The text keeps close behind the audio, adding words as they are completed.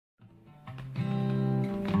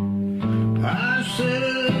I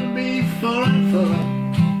said before I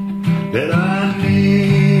thought that I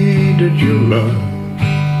needed your love.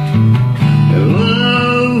 And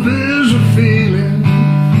love is a feeling,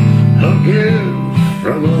 a gift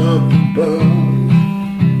from up above.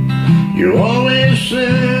 You always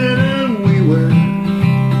said that we were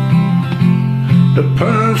the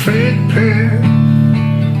perfect pair,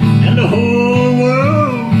 and the whole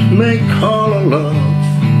world may call our love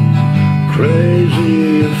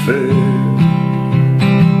crazy affair.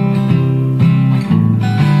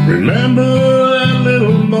 Remember that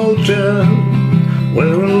little motel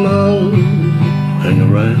where our love hung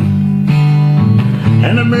around,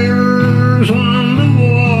 and the mirrors on the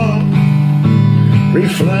wall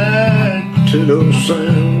reflected those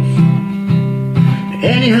sounds.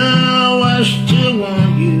 Anyhow, I still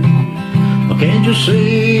want you. Oh, can't you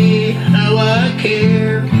see how I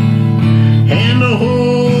care? And the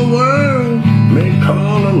whole world may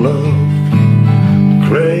call our love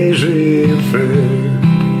crazy affair.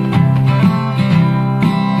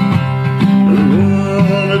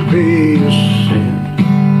 Be a sin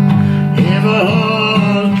if our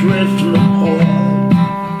hearts drifting apart.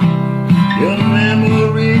 Your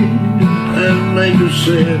memory has made you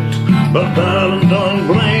sick, but darling, don't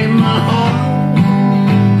blame my heart.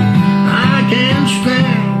 I can't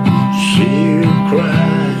stand to see you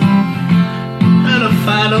cry at a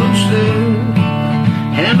final stare,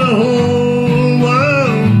 and the whole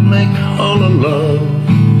world may call our love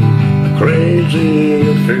a crazy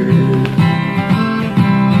affair.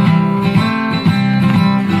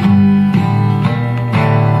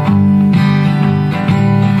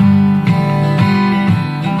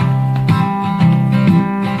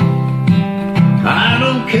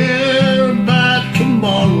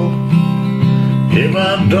 If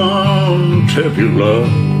I don't have your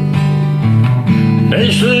love,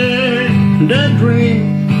 they say that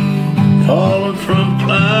dream falling from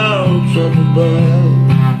clouds up above,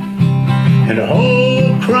 and the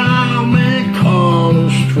whole crowd may call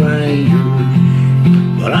us strangers,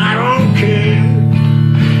 but I don't care,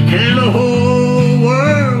 and the whole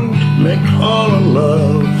world may call our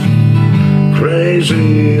love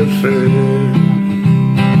crazy affair.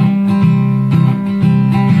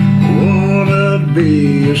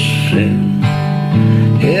 Be a sin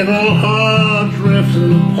if our hearts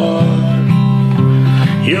drifting apart.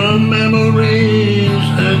 Your memories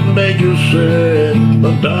have made you sad,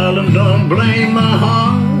 but darling, don't blame my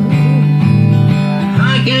heart.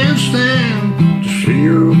 I can't stand to see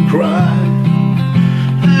you cry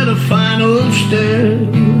at a final stare,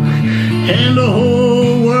 and the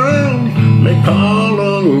whole world may call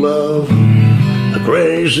our love a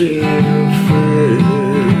crazy affair.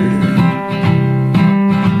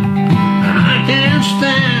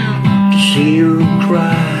 See you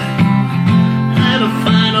cry at a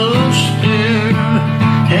final stare,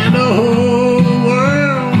 and the whole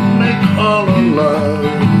world may call our love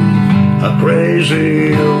a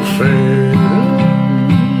crazy affair.